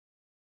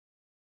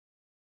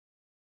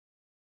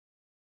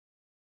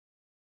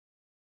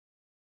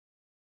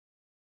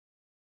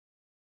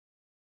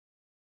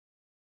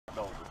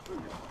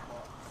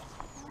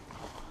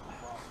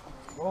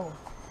Whoa.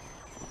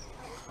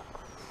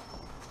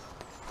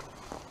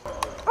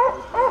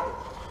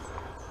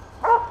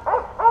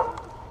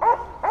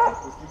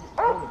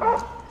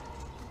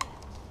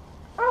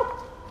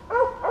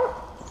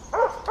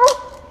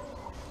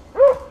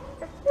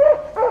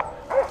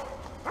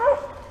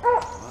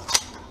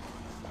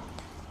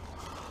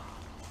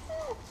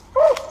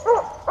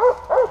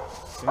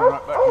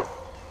 Right back here.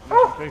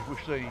 Just in case we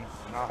see him.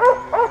 And I'll hear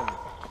you again.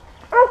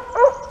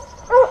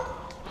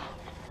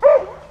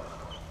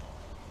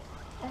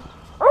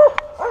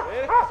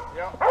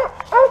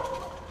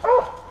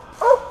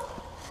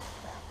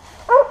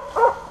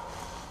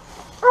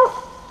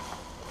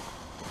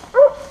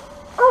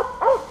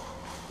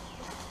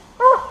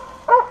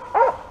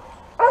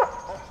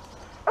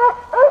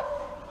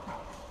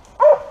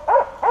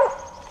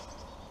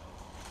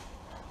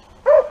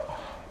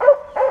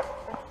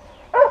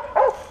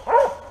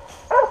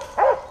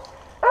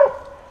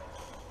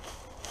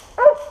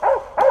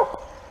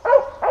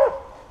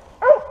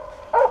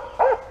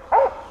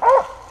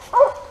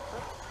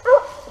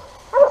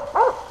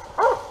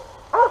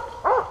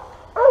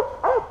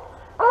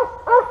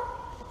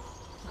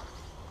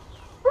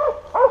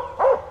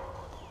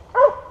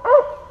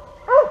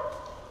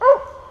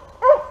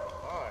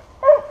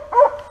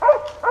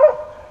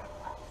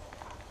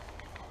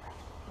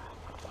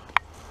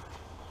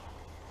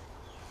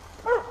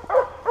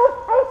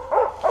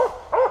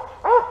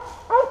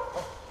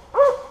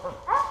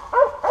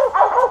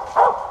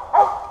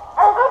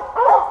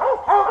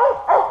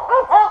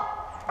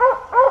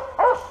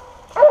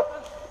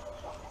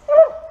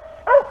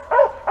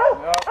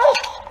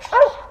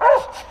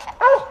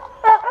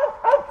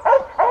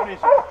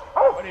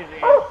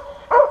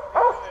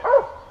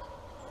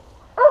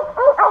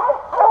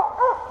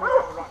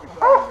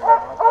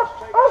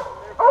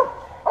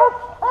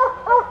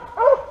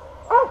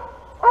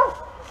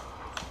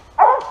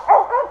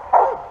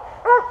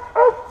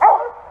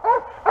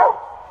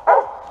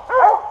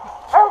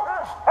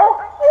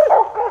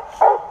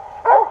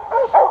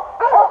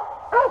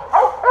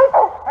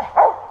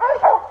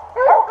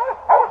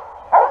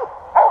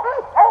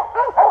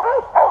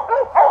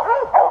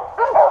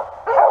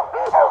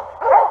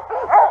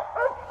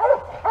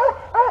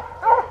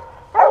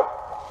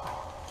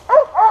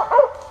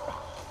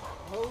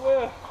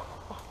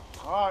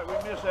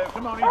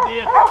 Come on, he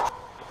did.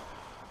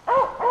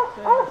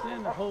 It's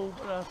in the hole,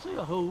 but I see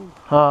a hole.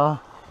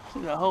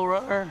 See that hole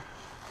right there?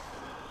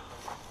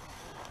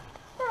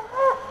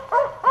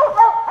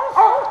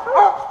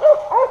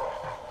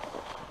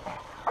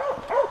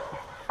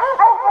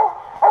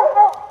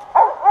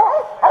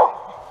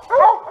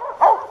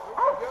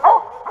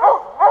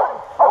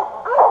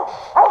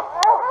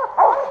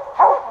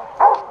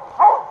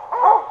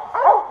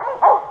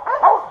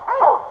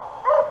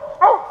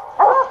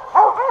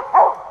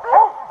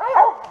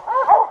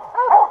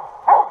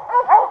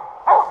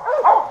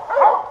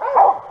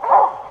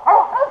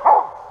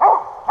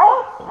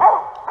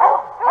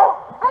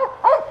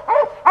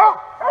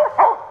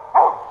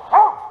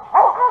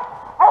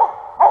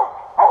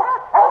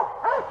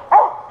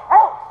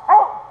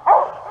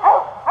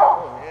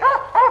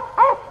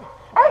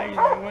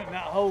 Went in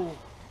that hole.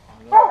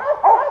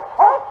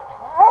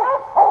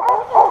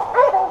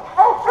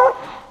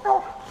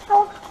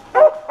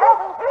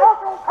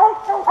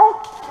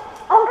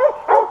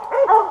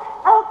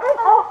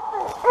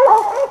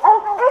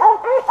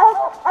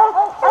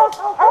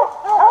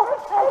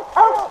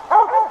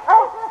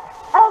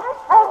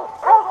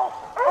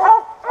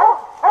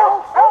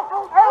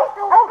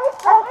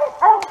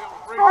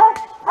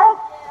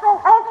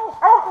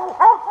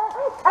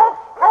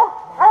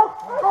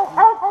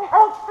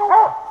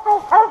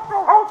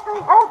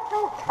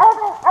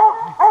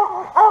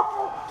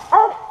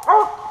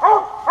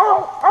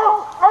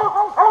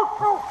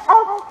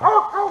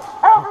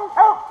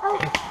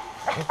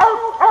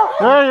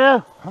 There he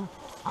is.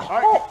 All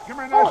right, come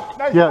here,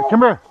 Nathan. Yeah,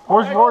 come here.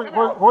 Where's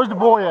the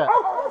boy at?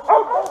 Come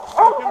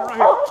right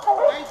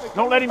here.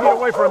 Don't let him get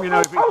away from you now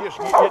if he gets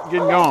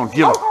getting gone.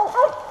 Get him.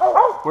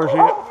 Where's he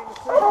at?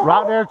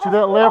 Right there to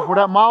that left where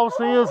that moss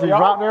is. He's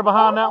right there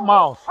behind that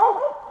moss.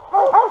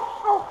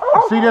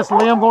 You see this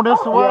limb going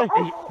this way?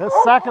 That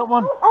second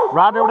one,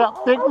 right there where that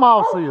thick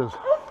moss is.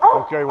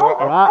 Okay, well.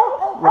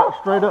 Right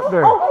straight up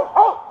there.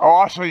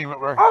 Oh, I see him up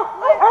there.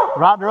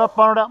 Right there up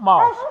under that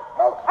moss.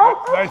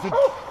 Nathan.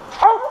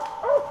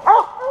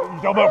 You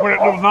talking about where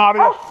that little knot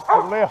is?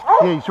 To the left?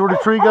 Yeah, you see where the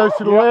tree goes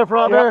to the left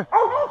right there?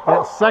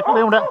 That second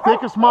limb, that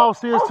thickest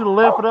moss is to the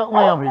left of that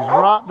limb. He's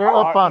right there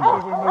up under. See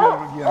if we move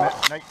him again,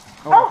 Nate.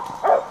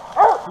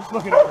 Just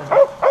look at it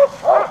there.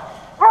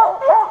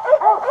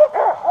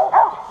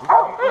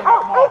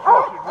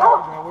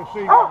 We'll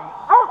see him.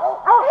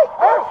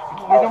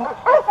 Move him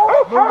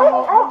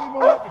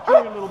up the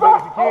tree a little bit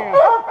if you can.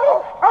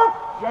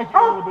 Shake it a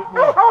little bit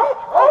more.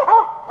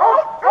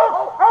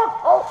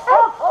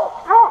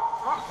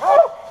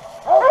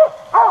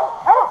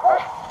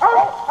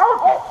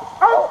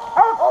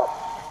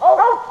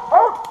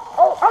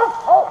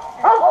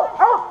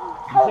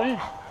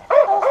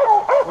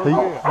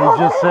 He's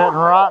sitting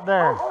right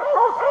there.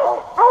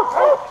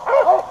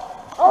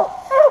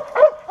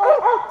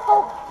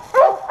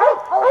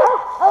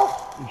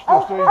 You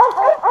still see? I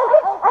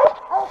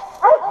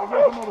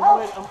guess I'm gonna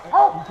let him. You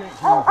can't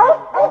see him.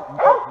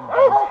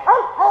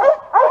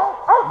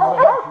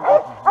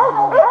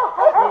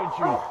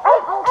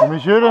 Let me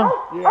shoot him?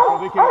 Yeah,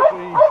 because they can't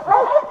see.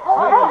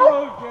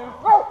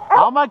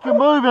 I'll make you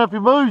move, and if he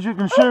moves, you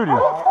can shoot him.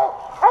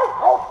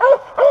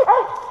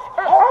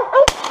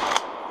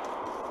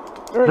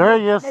 There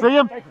he is. See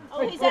him?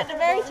 Oh, he's at the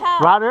very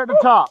top. Right there at the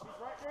top.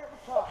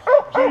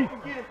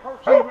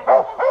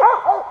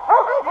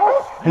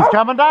 He's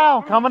coming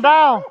down, coming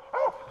down.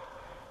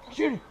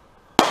 Shoot him.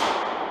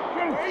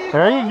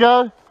 There you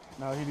go.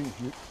 No, he didn't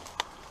shoot.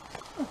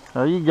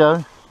 There you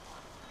go.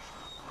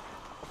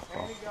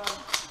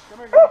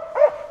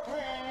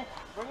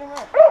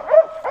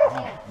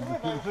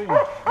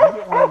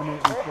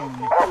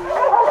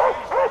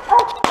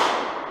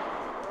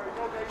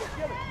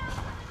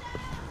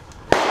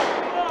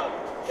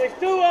 There's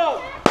two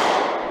of them.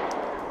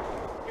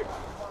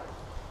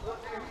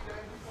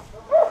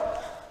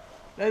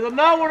 There's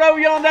another one over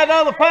here on that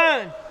other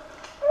pine.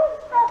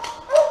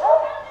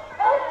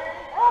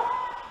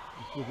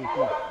 I see it.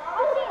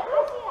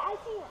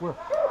 Where?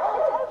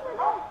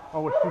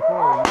 Oh, it's too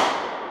far.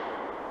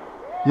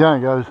 Yeah,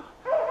 he goes.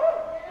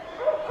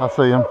 I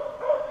see him.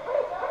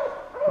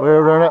 Way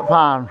over there in that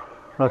pine,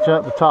 right there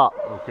at the top.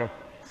 Okay. I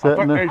Sitting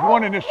think there. there's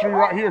one in this tree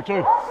right here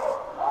too.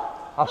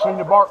 I seen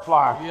the bark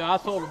fly. Yeah, I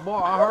saw the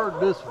bar. I heard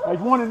this one. There's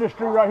one in this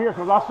tree right here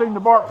because I seen the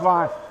bark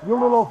flying. Your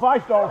little old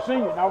feist dog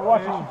seen it, and I was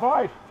watching the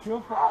fight. She'll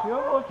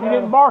look She at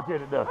didn't him. bark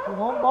at it though. She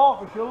won't bark,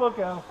 but she'll look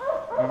at him.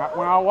 And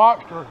when I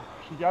watched her,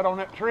 she got on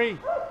that tree,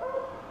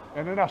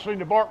 and then I seen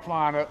the bark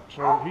flying up.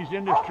 So he's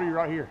in this tree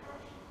right here.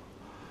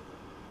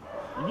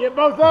 You get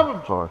both of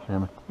them? Sorry,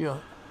 Timmy. Yeah.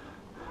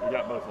 You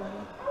got both of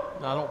them.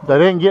 I don't. They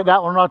didn't get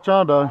that one right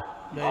yonder.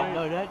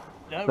 No,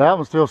 That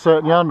one's still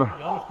sitting yonder.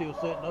 y'all still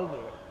sitting over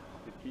there.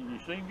 Can you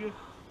see him good?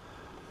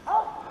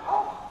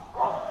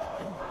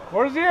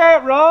 Where's he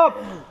at, Rob?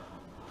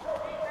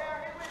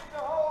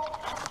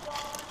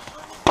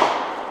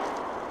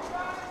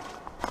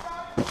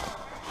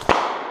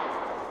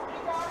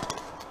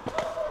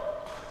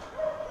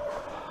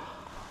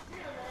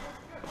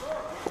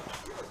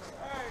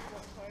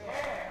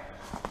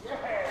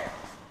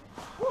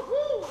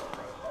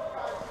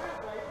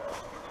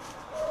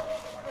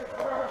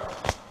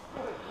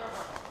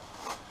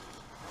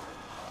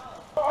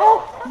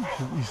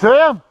 You see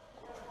him?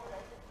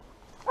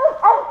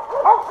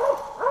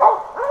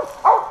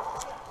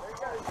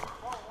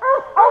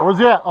 Where's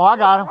he at? Oh, I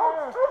got him.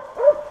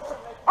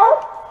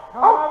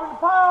 Come over the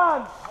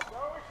pond.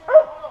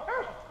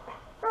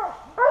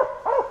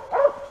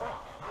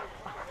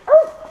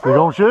 You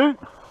gonna shoot?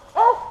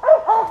 Ho.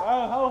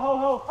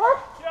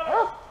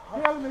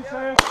 Kill him, he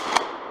says.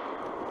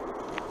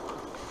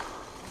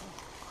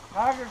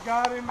 Tiger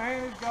got him,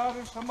 Annie's got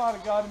him, somebody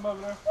got him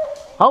over there.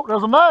 Oh,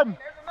 there's another.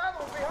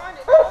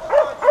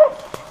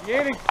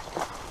 Get him.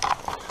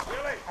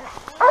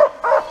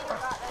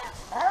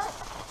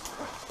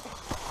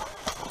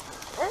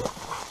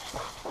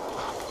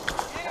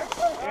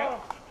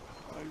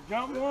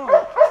 Jump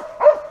one.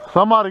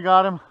 Somebody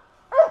got him.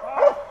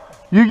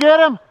 You get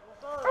him?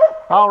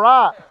 All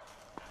right.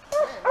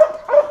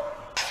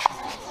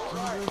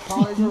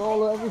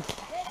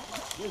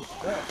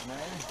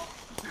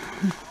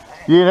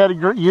 You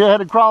had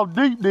to crawl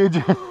deep, did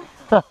you? Just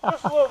a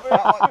little bit.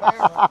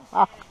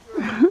 Come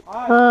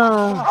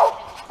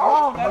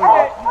on, that's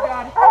it. You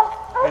got it.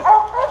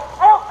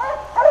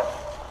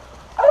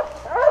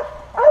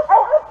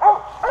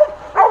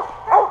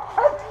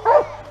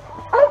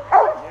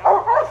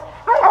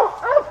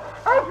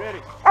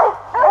 Ready?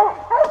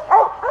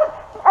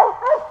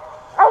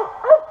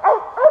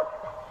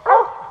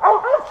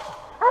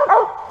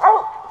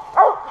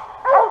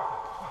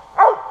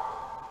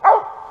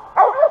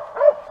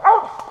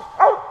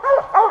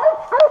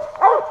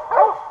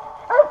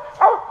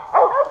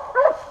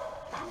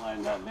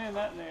 Ain't nothing in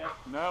that nest.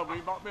 No,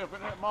 we might be up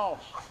in that moss.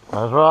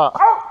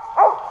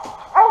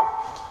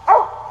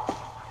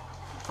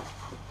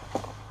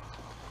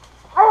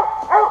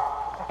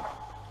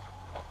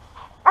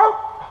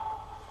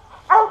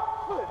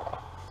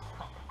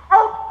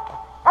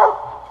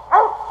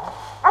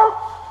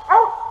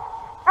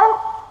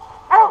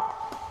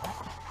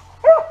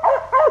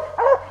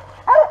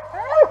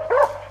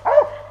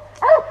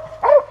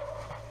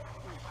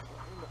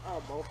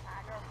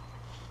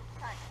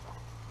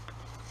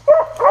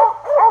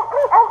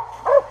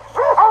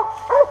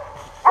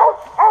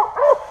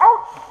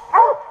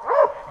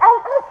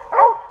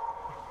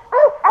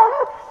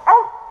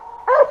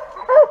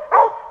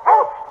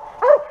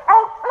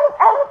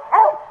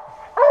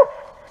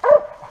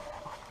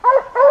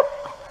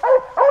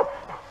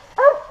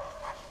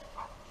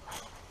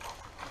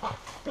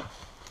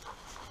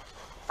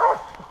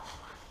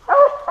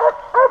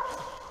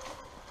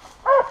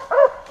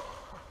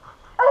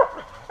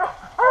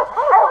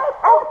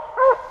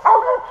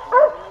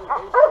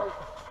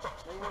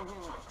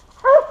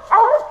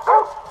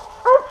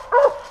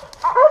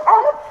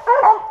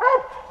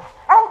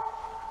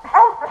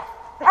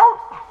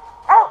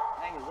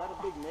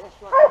 big nest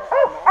right there.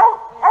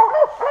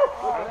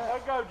 There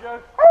you go, Joe.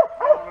 I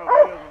don't know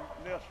if it is a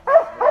nest or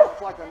not. It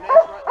looks like a nest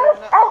right there in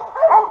that wall.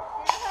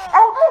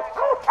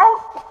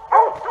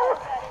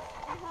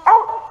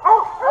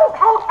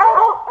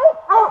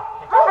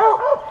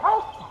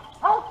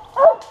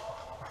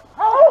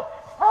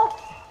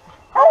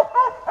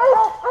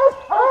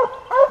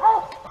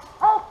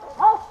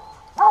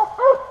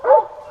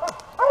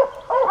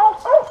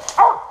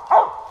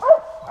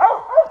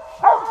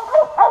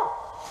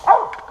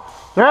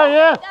 There he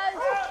is.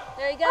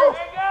 There he goes.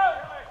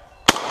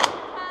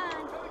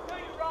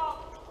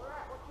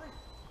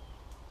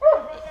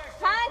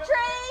 Pine tree.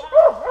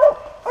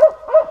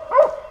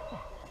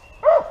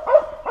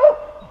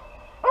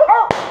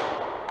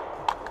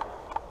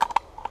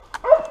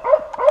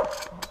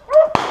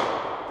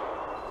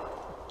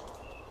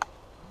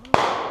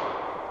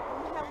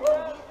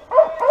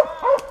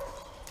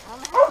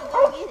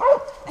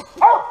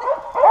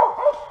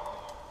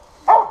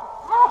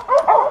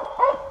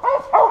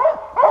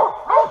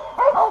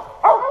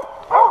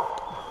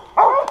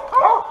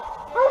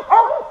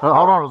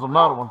 Hold on, there's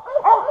another one.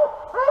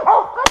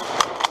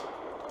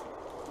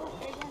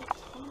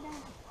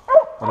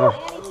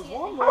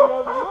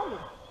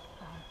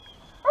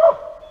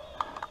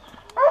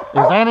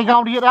 Is Annie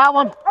going to get that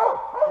one?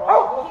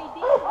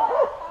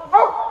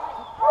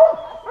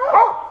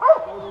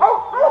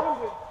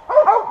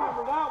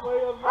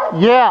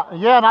 Yeah,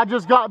 and I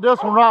just got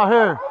this one right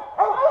here.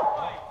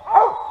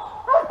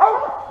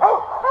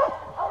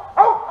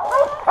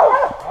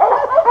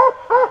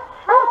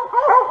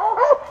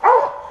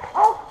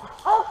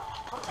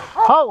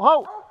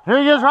 Ho!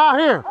 Here he is right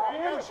here.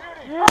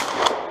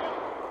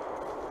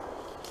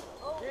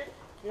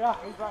 Yeah,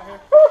 he's right here.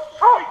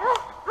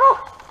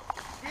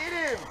 Get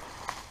him!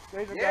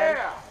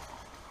 Yeah.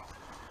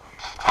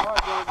 All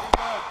right, Joe,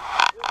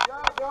 Good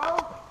job,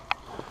 dog.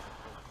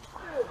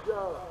 Good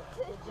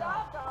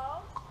job,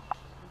 dog.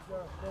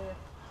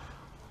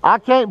 I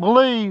can't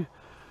believe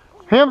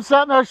him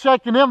sitting there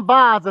shaking them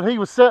vines that he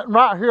was sitting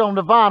right here on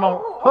the vine,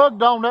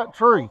 hugged on that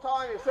tree.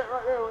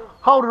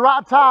 Hold it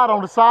right tight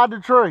on the side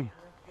of the tree.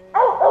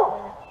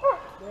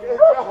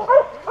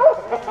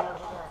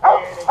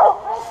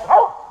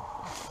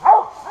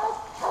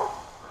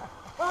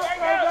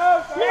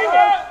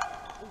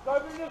 He's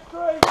over in this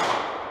tree.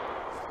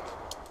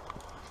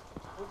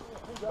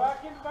 He's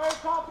back in the very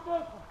top of this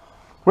one.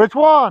 Which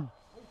one?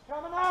 He's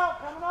coming out,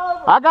 coming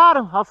over. I got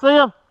him. I see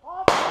him. I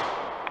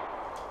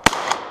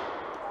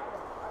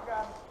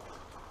got him.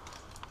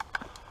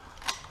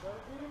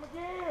 Better get him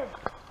again.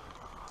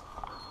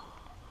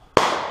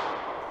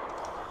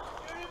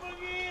 Get him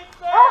again,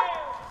 Sam.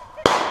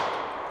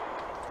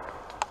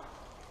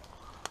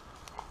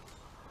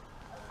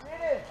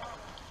 Get it.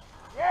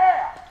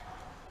 Yeah.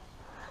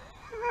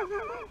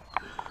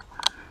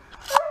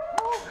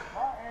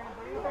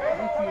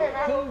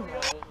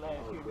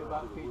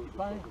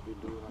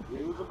 He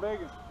was a big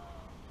one.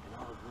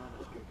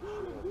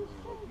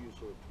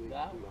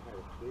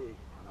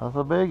 That's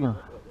a big one.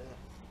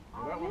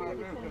 That one out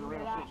there has been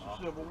around since the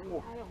Civil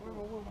War. I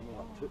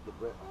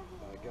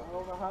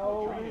don't know how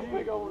old he is.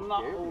 Big old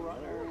knot hole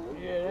right there.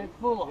 Yeah, they're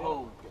full of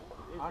holes.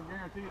 I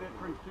guarantee that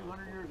tree's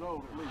 200 years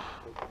old at least.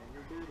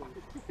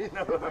 You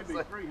know what I'm Maybe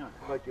saying?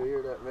 300. Like you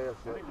hear that mess.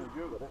 Ain't no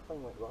joke. That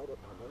thing went right up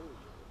my nose.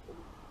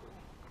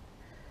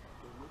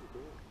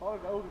 Probably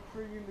the oldest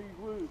tree in these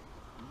woods.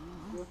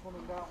 This one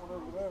and that one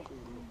over there.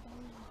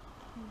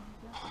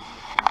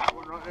 That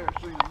one right there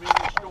seen the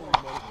meanest storm,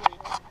 buddy.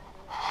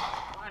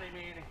 Funny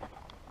Manny.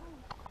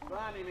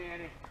 Funny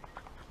Manny.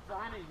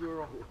 Funny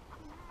girl.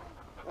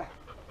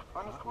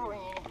 Funny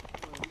squirrel.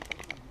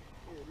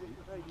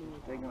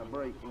 Taking a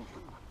break.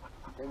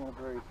 Taking a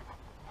break.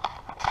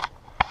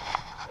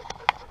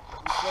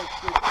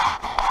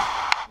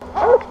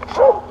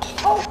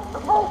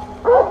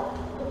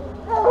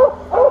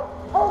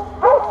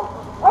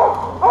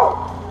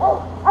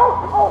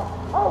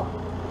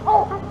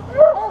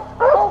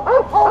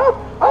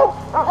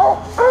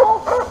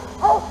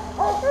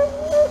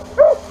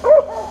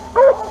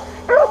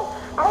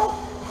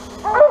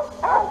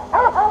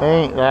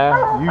 Ain't there.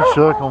 You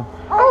shook him. He's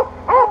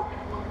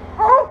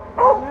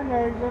in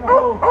there, he's in a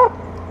hole.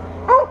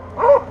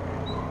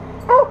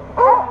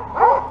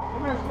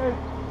 Come here, Steve.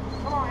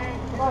 Come on, Hank.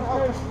 Come on,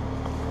 Steve.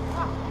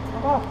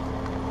 Come on.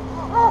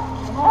 Come on,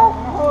 in a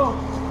hole.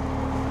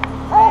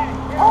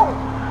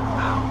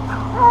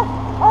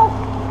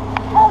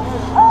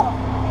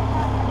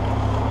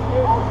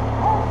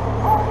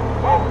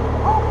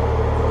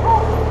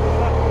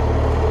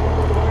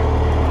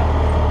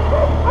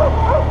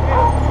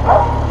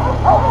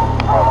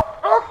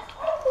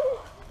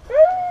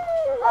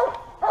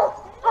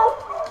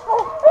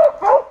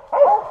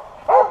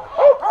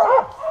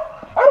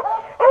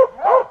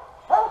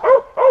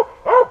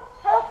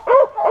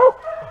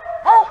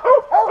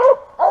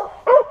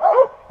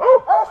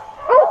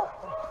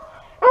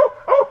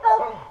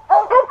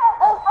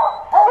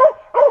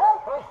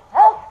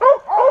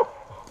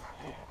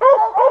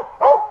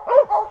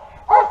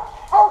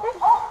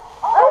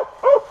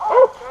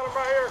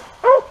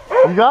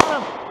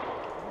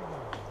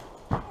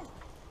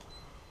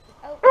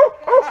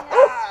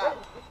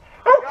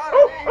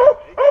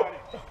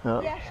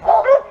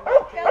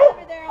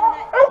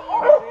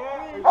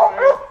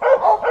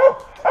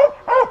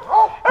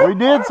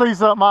 did see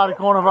something out of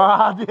the corner of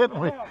our eye, didn't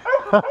we?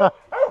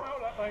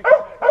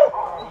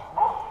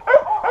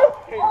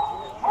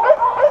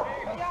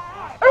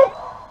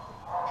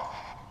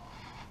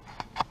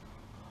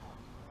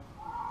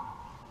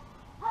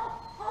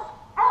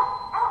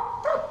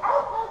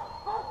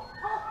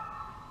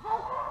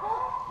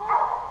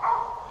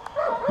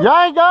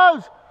 Yang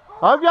goes.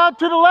 Over y'all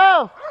to the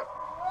left.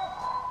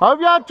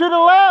 Over y'all to the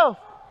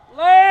left.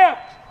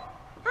 Left!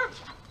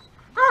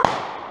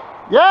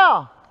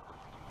 Yeah.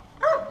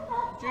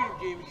 Shoot him,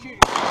 Jimmy, shoot him.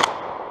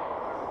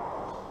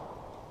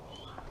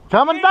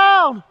 Coming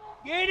down.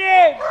 Get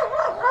him!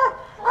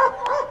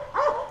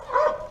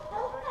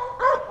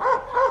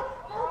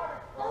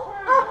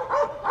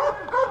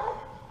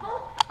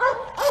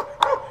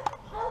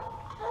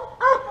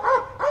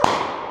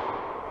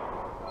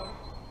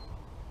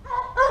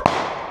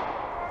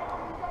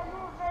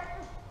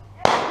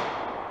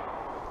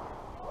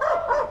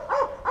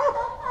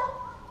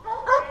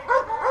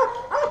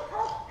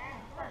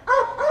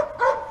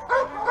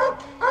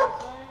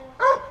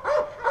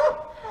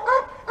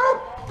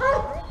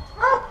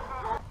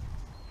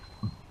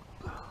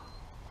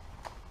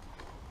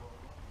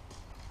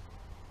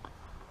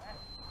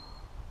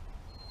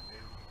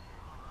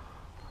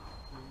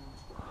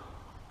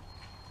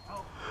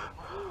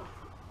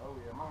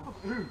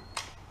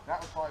 That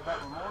was probably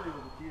back when Marty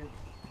was a kid.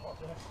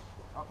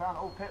 I found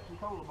an old Pepsi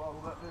Cola bottle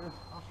back there.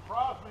 I'm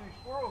surprised many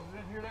squirrels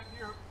didn't hear that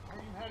deer. He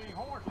even had any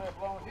horns left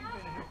long as he's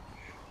been in here.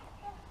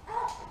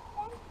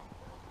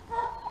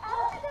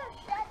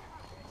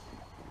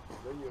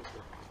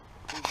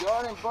 You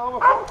got him, Bubba?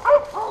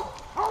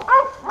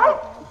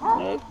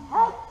 Nope.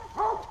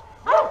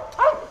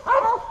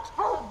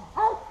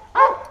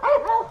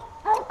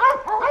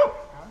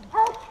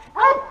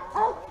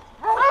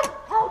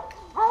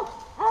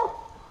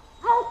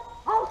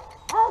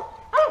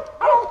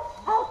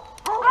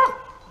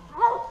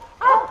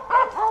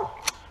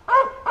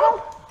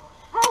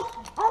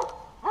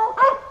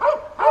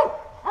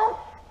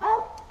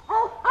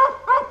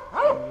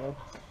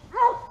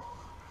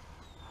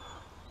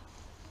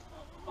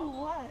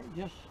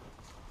 Just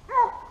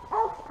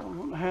don't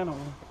want to handle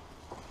him.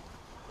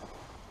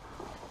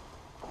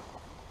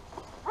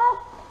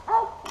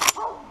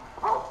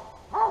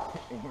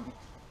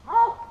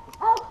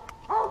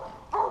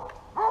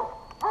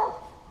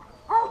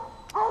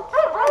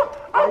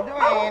 How you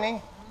doing,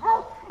 Annie?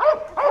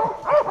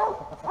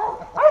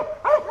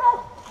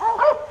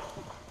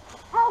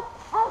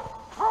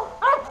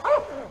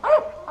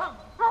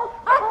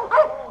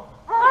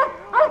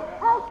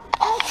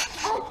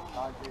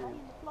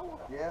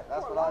 Yeah,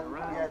 that's what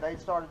yeah, they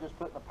started just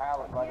putting a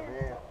pallet right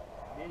ahead.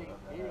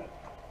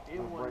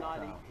 Then one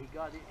night he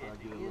got it at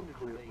the end of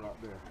the bed.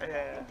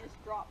 He just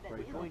dropped at the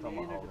end. Between the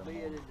end of the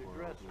bed and the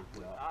dresser.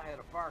 I had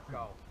a fire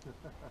call.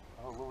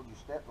 Oh, Lord, you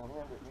stepped on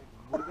him, didn't you?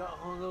 We got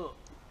hung up.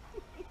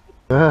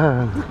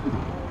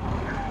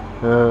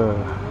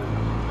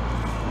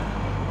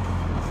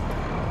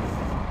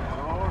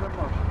 Lord have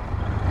mercy.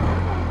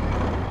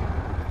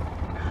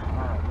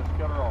 All right, let's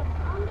cut her off.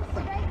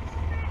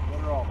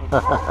 Cut her off. Let's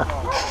cut her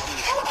off.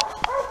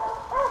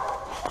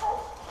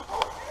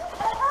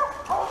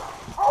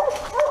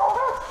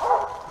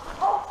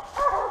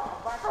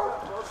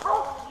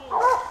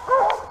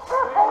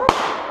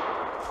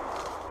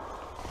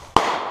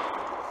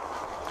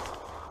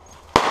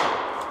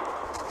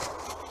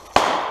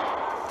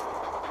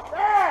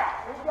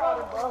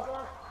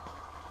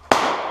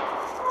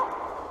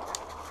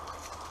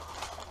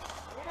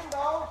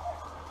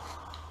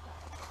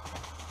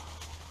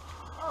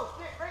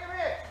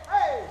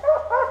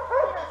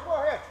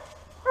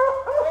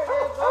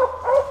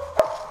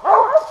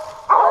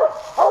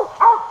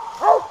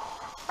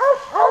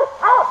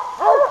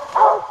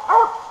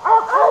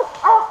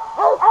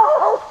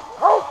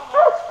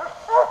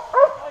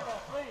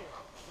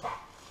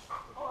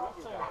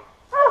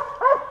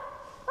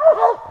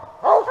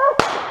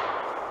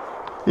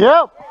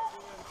 Yep.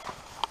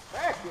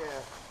 Heck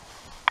yeah.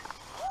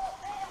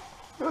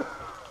 That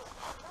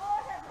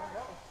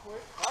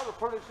was a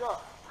pretty shot.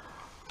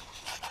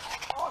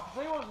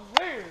 He was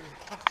there.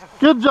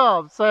 Good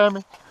job,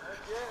 Sammy.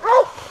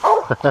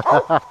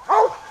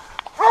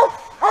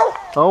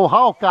 Oh,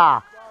 Hawkeye.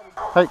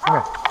 Hey, come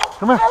here.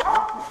 Come here.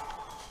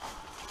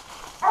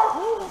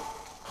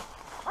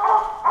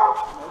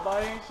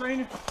 Nobody ain't seen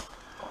him.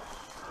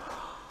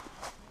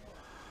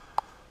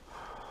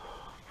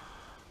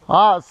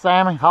 All right,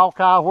 Sammy.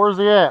 Hawkeye, where's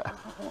he at?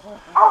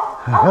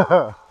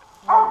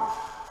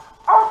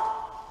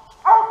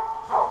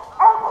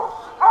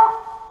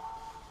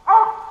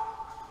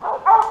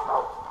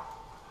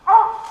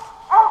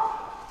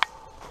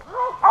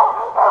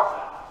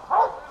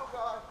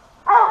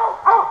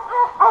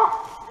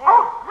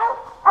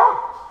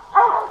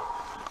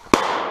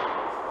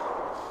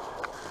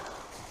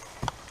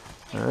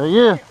 There he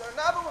is.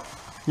 Another one?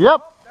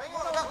 Yep. Dang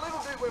on, I got little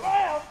dude with me.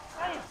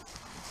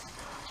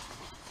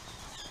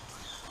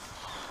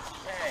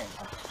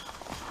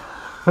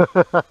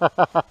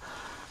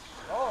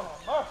 Oh,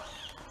 my mercy.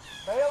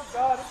 Bale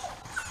got it.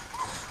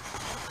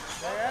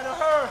 Stay out of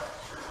her.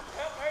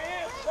 Help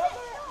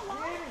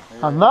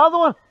Another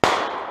one.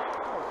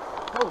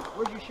 Oh,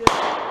 where'd you shoot?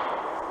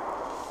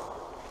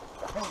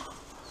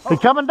 He's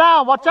coming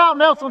down. Watch out,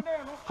 Nelson.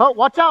 Oh,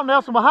 watch out,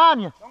 Nelson,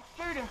 behind you. Don't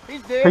shoot him.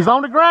 He's dead. He's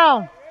on the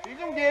ground. He's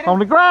gonna get him. On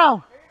the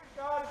ground.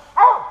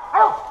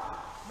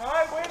 No,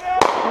 wait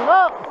up. Get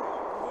up.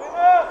 Wait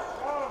up.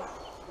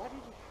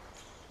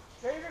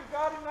 Peter's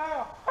got him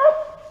now.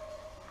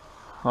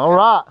 All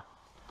right.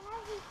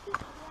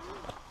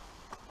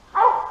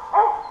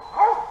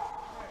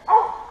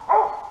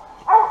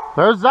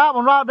 There's that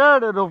one right there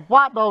that the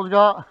white dog's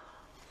got.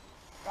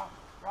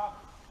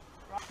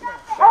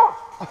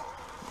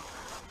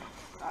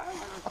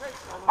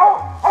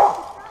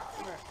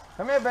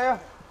 Come here, Belle.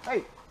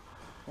 Hey.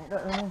 Ain't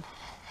that in?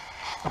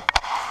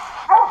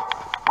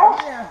 Come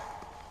here.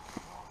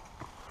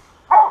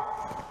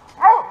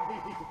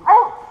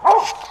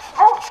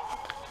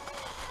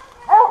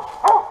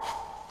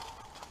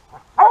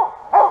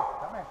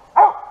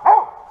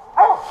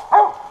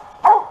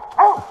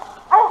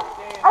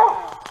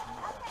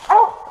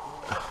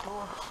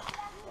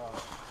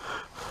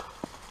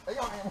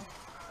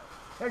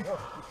 There you go.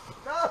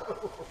 No!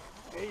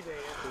 He's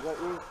dead. Is that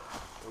you?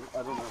 I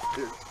don't know.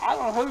 Here. I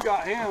don't know who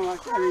got him. Like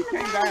I said, he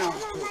came down.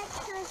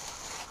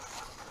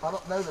 I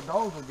don't know. The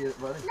dogs will get it,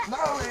 buddy.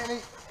 No,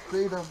 Annie.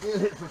 See, they'll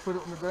get it if we put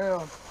it on the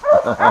ground.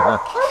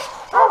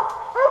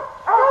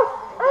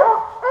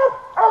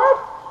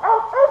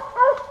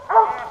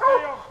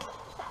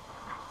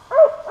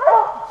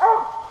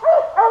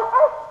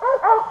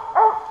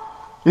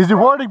 Is he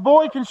where the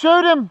boy can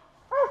shoot him?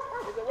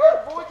 Is it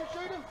where the boy can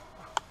shoot him?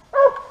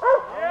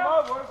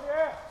 Yeah. Where's he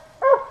at?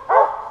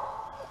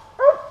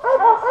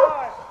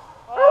 Inside.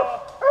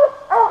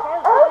 There's a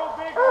real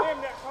big limb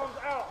that comes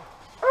out.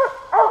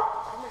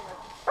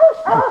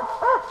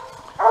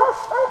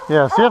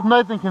 Yeah, see if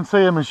Nathan can see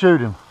him and shoot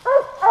him. See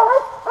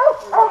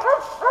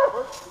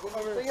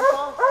him,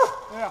 Paul?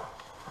 Yeah.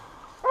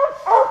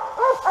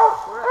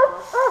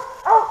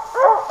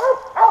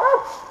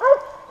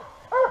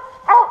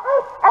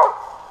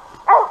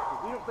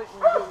 You don't think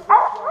we're going to get a good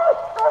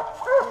shot?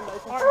 All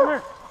right, come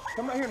here.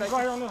 Come right here, Nathan.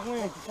 Right here on this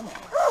limb. Come on.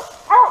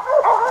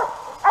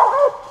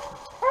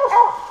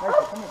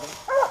 Nathan, come here, baby.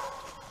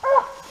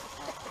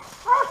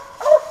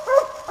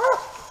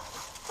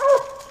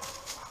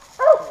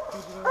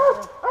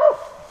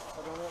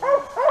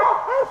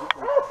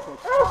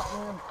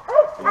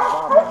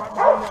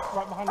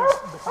 Right behind the very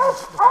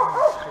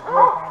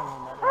fine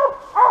one right there.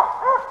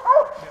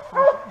 Yeah,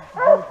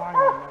 very fine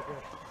one right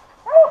there.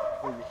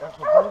 That's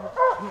the brother.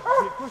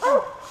 See it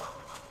pushing?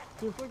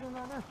 See it pushing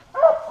right there?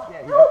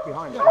 Yeah, he's up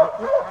behind it, right?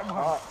 Right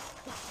behind it.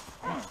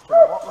 Should I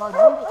walk right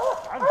under it?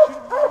 I can shoot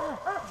it right there.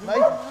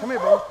 Nathan, come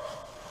here, baby.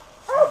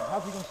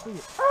 How's he going to see it?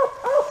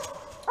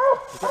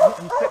 He's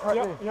sitting right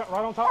there. Yeah,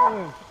 right on top of the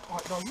limb. All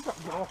right, dog, you got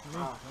to get off of me.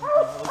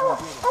 Here, come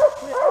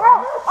here.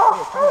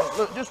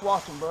 Look, just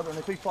watch him, brother, and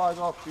if he flies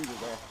off, shoot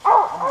his ass.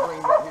 I'm going to bring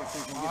him back here so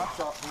he can get a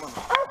shot from under.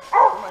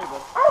 Come here,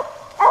 brother.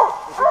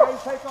 If he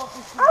can't take off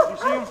his shoes, You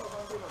see him?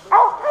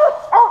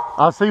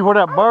 I see where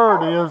that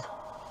bird is,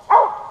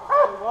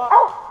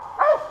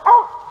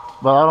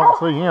 but I don't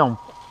see him.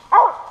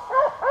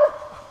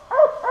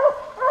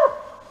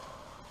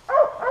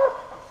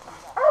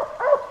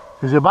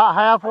 Is he about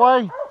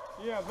halfway?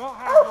 Yeah, about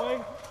halfway.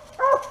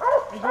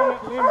 He's on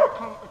that limb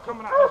that's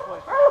coming out this way.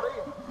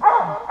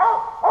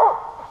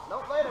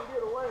 don't let him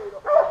get away.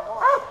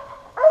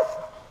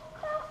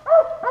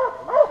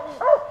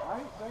 I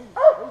ain't seen him.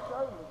 He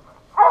showed me.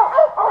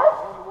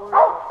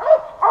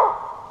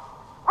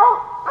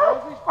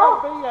 Where's he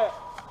supposed to be at?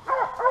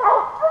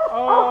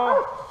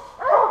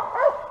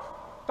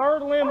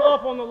 Third limb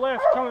up on the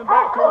left coming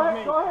back towards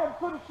me. Go ahead and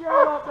put a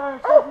shell up there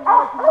and see if you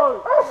can make him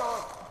move.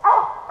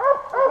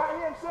 Right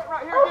here and sit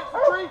right here against the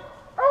tree.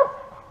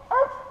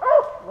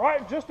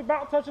 Right, just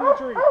about touching the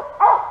tree.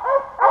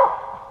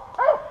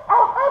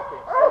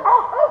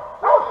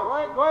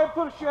 Go ahead and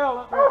put a shell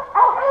up there.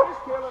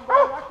 Just kill him,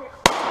 buddy. I can't.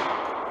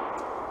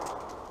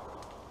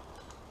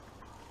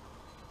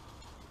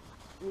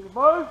 Did he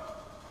move?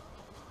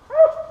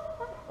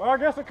 Well, I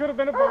guess it could have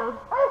been a bird.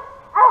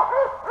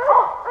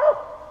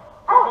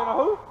 Been a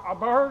who? A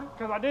bird,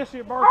 because I did see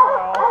a bird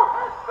fly off.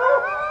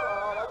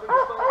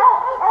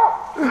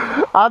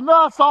 I know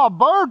I saw a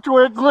bird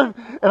twinkling,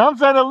 and I'm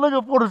saying I'm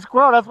looking for the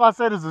squirrel. That's why I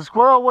said, is the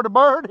squirrel where the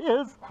bird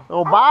is?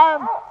 Or by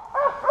him?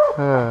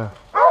 Yeah.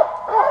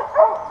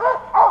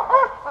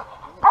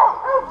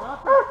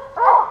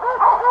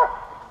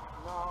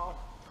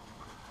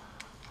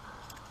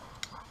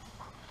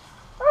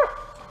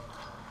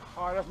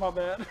 All right, that's my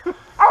bad.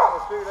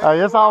 Hey,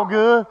 it's all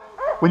good.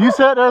 When you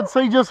sat there and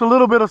see just a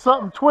little bit of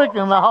something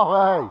twinkling,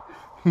 oh,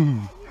 hey.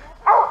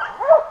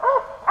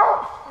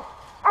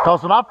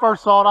 Because when I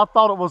first saw it, I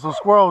thought it was a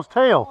squirrel's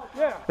tail.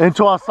 Yeah.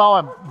 Until I saw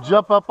him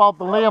jump up off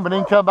the limb and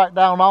then come back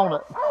down on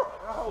it.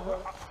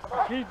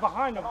 He's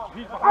behind him.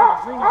 He's behind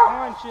the green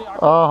pine shit.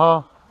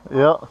 Uh-huh.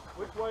 Yeah.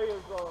 Which way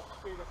is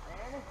Peter?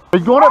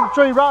 He's going up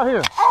the tree right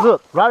here.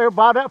 Look, right here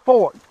by that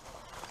fork.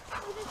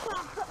 I'm just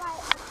gonna put my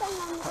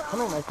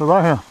thing on the So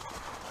right here.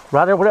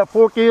 Right there where that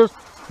fork is,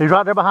 He's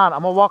right there behind.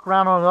 I'm gonna walk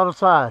around on the other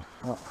side.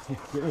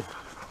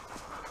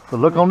 So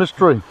look on this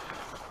tree.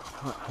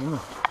 Hang on.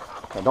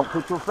 Now don't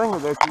put your finger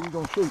there till you're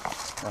gonna shoot.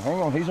 Now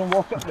hang on, he's gonna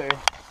walk up there.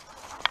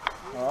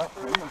 Alright,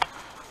 hang on.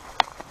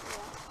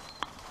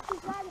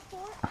 He's by the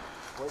fort?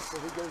 Wait till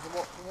he goes and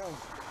walks around.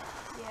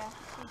 Yeah.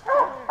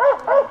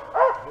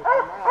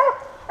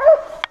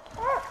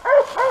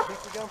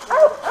 Keep the gun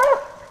forward.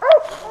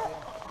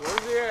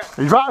 Where's he at?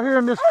 He's right here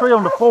in this tree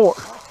on the fort.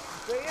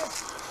 See him?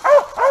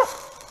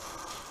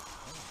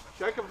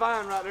 Shake a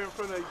vine right there in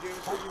front of you, Jimmy,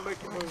 so you can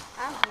make it move.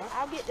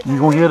 I'll get the You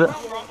gonna get it?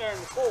 Right there in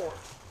the fort.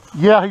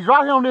 Yeah, he's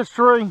right here on this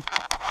tree.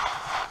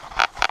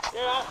 Yeah,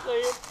 I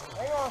see him.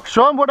 Hang on.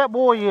 Show him where that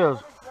boy is.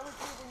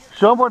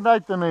 Show him where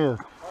Nathan is.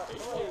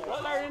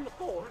 Right there in the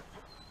fort.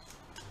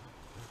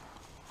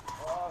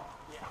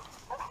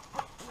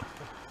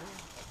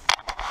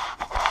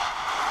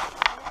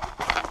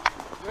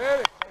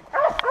 Ready?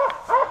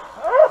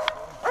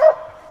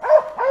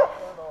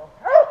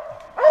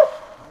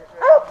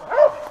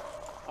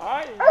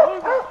 Alright, he's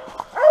moving.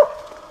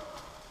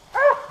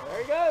 There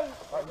he goes.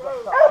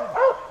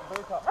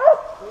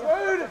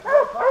 Shoot it.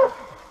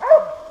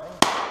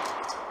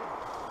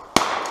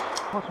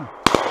 Watch him.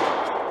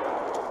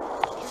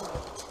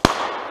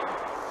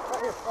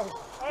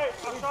 Hey,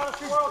 I'm trying to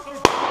squirrel to the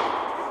right.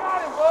 You got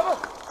him, Bubba.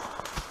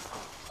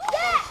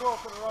 Squirrel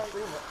to the right.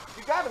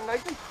 You got him,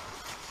 Nathan.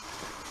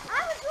 I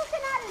was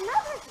looking at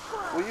another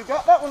squirrel. Well, you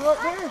got that one right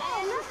there. Another Did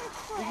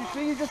squirrel. you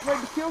see you just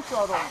made the kill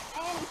shot on him?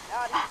 And he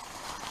shot him.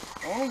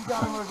 And he's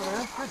got him over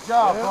there. Good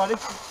job, buddy.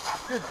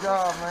 Good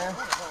job, man.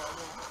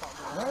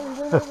 Well, he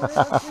went over there.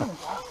 I seen him.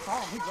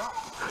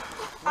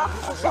 I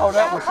saw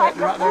that one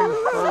sitting right there.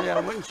 So yeah, I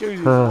wouldn't shoot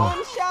him.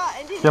 One shot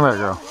and didn't Come here,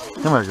 girl.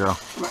 Come here, girl.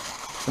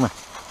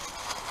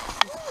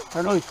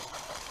 Turn loose.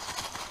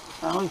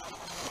 Turn loose.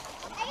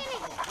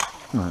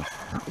 Come here.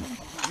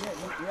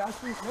 Yeah, I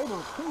see there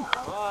was two.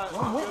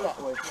 One went that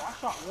way. I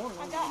shot one.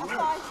 I got a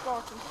fly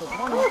sparking.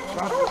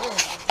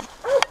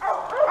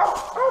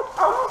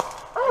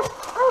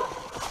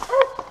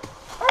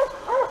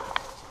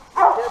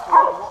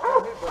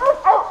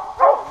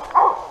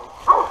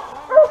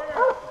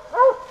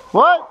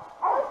 What?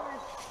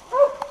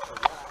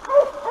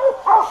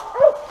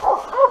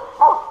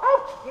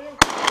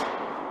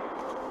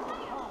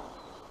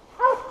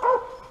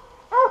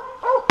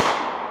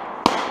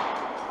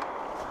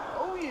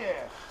 Oh,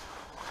 yeah.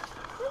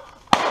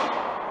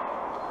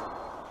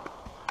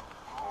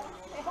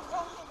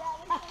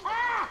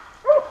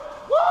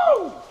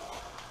 Woo!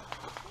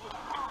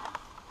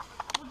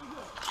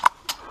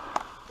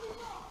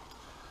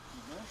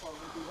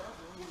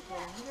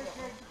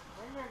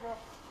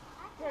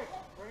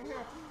 Bring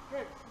here. Hey,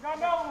 you got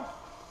another one.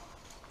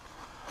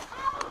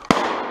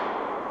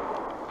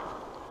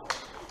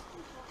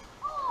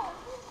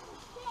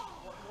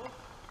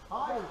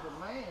 Ty is the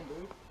man,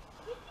 dude.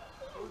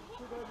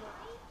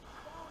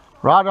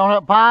 Right on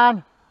that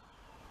pine?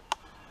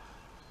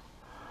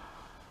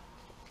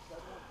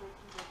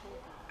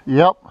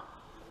 Yep.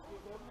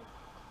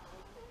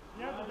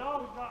 Yeah, the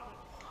dog got me.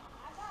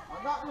 I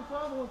got this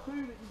other one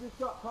too that you just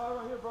got, Ty,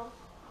 right here, brother.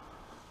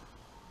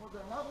 Was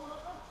there another one up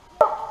there?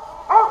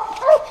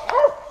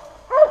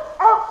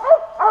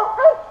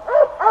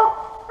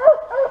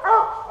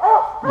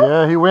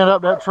 Yeah, he went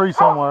up that tree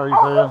somewhere, he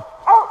said.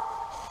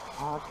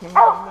 I can't do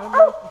nothing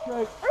else to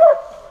shake.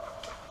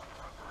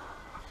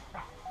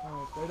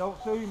 If they don't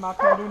see him, I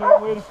can't do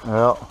nothing with him.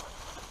 Yep.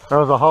 There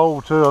was a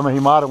hole too. I mean, he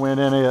might have went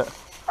in it. I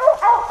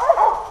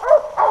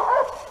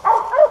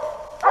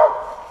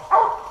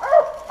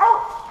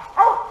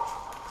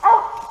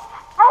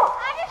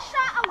just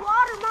shot a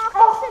water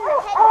moccasin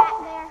that head back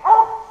there.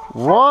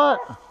 What?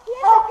 He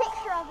has a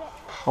picture of it.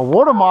 A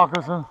water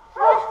moccasin?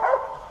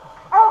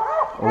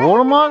 A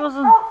water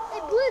moccasin?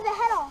 It blew the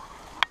head off.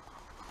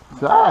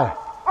 Die.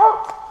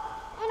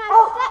 And I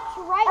stepped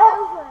right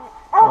over it.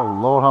 Oh,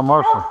 Lord have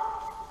mercy.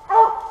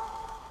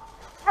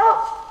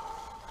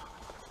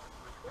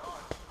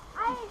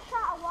 I just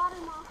shot a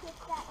water moccasin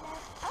back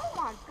there. Oh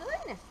my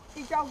goodness.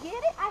 Did y'all get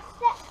it? I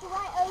stepped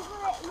right over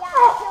it. Yeah, I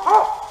killed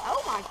it. Oh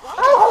my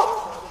goodness.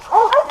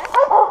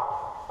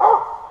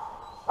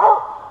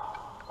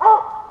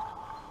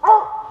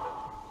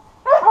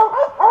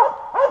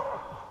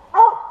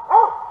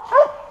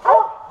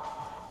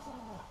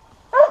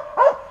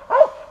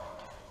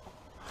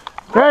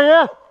 There he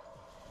is.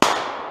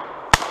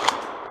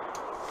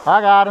 I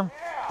got him.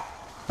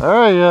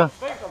 There he is.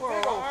 Big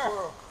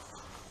squirrel.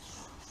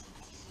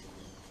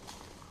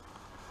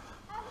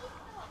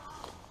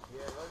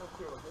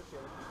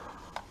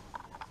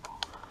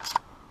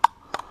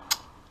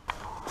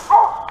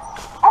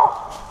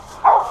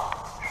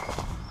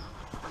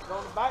 He's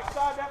on the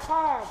backside of that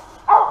pine.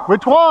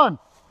 Which one?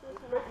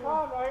 Big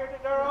pine right here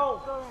that they're on.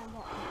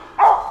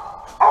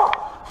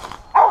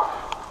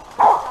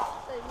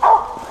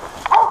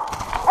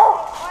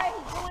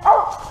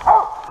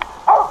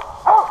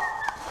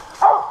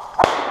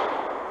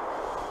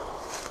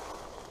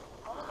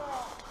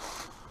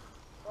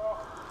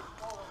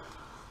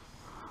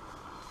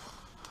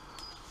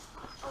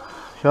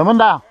 Coming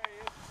down.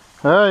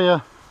 There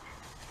you.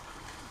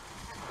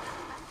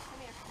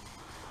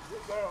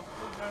 Get down,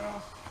 get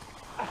down.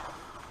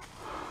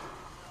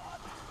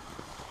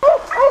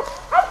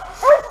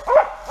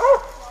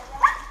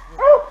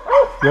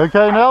 You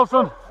okay,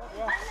 Nelson?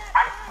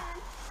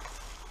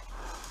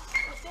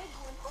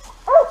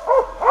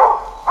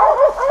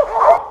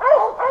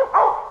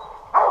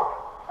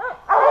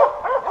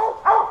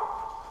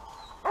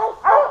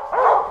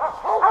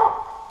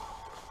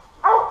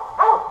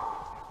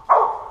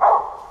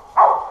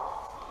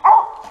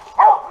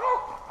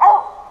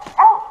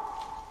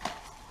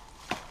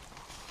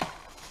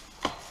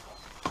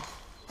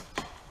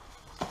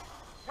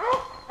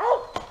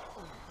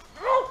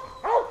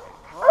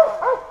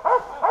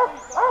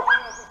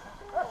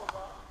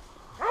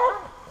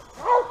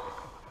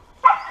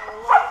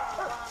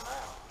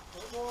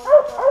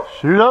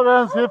 Shoot up there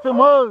and see if it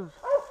moves.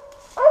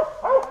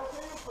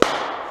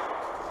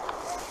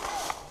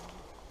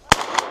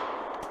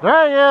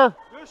 There he is.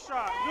 Good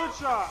shot, good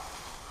shot.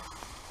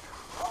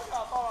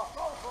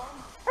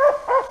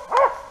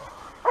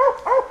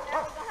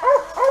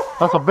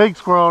 That's a big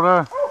squirrel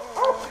there.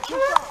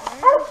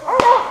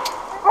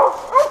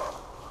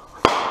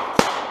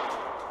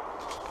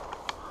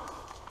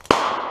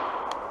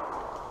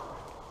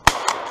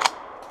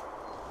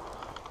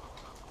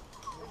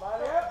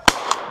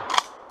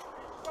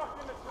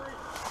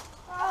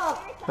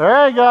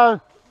 There you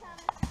go.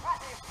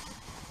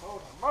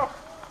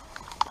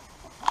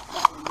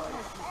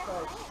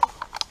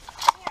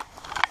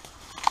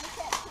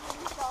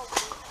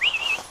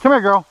 Come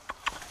here, girl.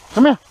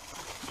 Come here.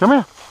 Come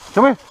here.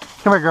 Come here.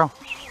 Come here, girl.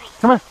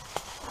 Come here.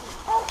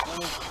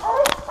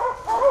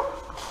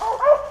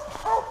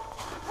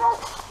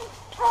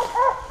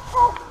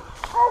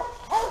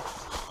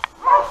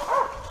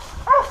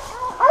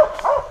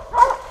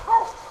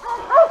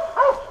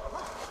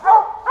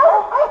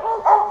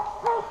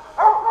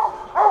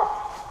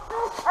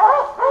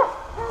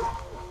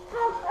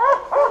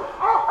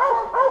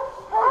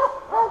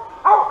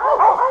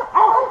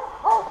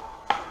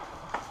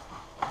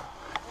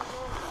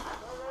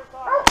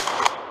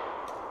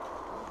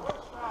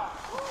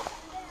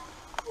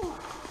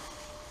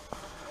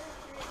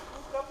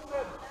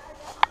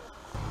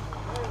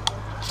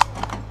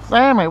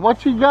 Sammy,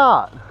 what you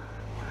got?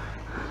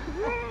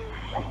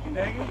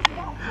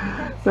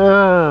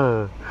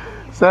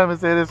 Sammy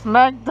said it's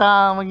snack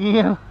time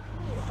again.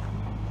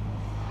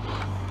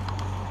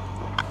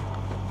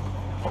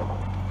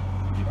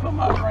 You put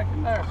my drink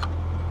in there.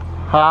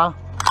 Huh?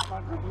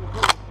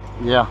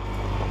 Yeah.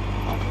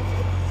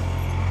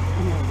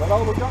 Is that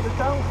all we got this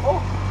town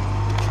for?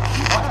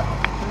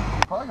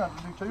 Probably got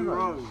to do two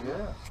rows.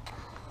 Yeah.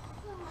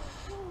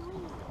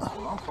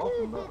 I'm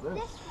talking about this.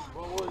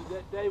 What was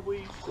that day we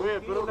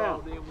ahead, put 'em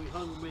down. Then we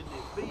hung them in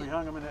that fence. We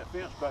hung them in that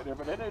fence back there,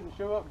 but they didn't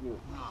show up good.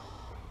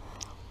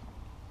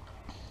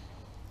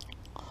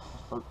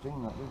 That's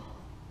 13 right there.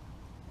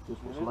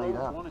 Just was laid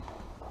out.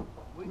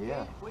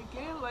 Yeah. We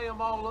can lay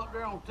them all up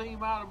there on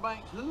Team Outer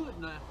Banks hood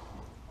now.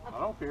 I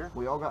don't care.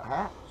 We all got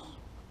hats.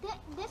 This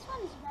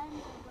one is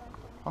random.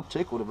 I'm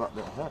tickled about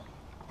that hat.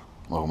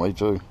 Oh, me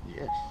too.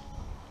 Yes.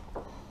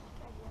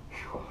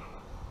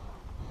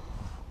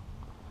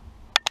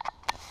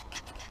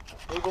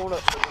 Move on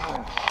up.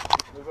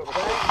 Move up.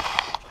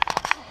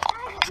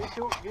 Get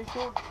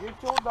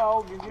your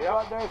dog and get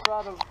right there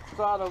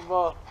side of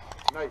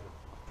Nathan.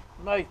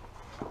 Nathan.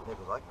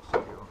 Because I can see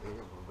your ears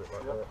a little bit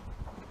like that.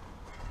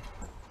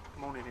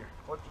 Come on in here.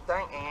 What you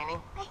think, Annie?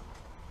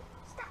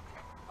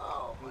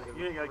 Oh,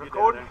 you ain't got to get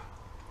Recording? down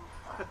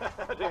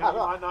there. Damn, you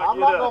might not I'm get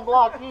not going to up.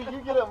 block you.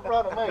 You get up in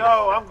front of me.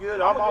 No, I'm good.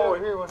 I'm gonna always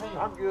go here with him.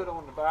 I'm good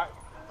on the back.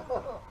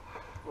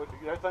 Would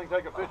that thing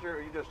take a picture,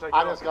 or you just take?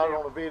 I just got it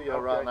on the video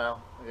Okay. right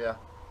now. Yeah.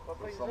 What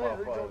So thing some is of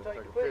it? Who's them gonna probably take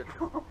take the a picture?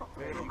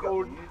 Man, you got the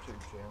Recording. YouTube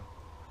channel.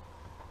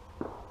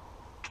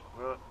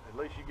 Well, at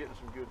least you're getting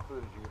some good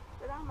footage here.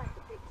 But I'll make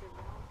a picture,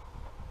 bro.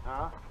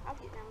 Huh? I'll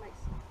get down and make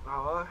some.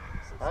 Oh,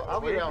 I'll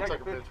Well, get down he and can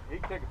take a picture. He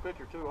can take a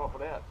picture too off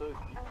of that too.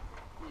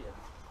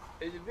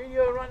 Is the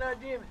video right now,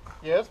 Jimmy?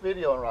 Yeah, it's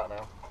videoing right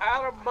now.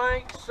 Outer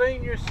Banks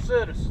senior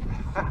citizen.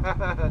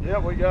 Yeah,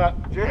 we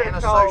got Jared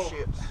and Cole.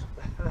 associates.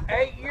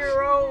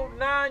 8-year-old,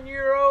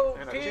 9-year-old,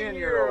 And a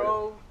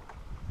 10-year-old,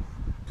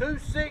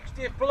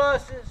 260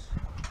 pluses,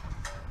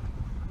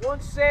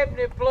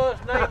 170 plus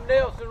named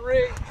Nelson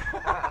Rick,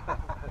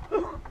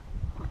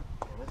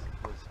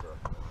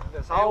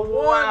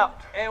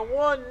 and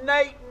one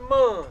Nathan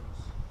Munns.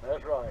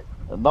 That's right.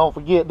 And don't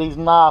forget these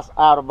nice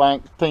Outer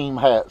Banks team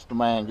hats the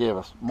man gave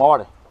us.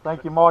 Marty.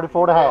 Thank you, Marty,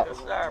 for the hats.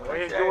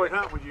 We enjoyed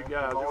hunting with you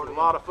guys. It was a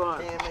lot of fun.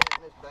 10 minutes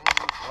in this thing.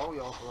 All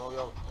y'all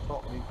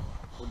taught me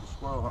with the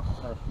squirrel hunt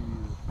the past few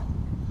years.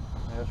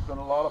 Yeah, it's been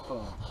a lot of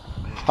fun.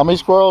 How many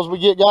squirrels we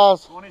get,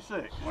 guys?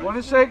 26.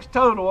 26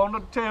 total on the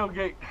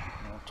tailgate.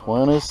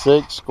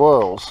 26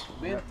 squirrels.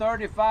 Been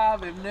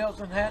 35 if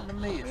Nelson hadn't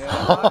missed. If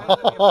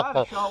I'd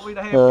have shot, we'd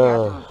have had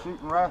a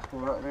shooting rascal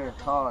right there.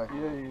 Ty.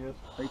 Yeah,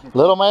 he is.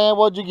 Little man,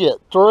 what'd you get?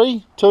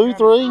 3, 2,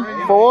 3,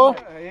 4?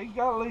 He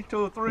got at least 2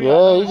 or 3.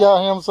 Yeah, he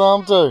got him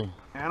some too.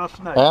 And a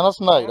snake. And a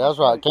snake, that's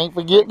right. Can't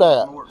forget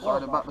that. More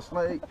excited about the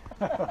snake.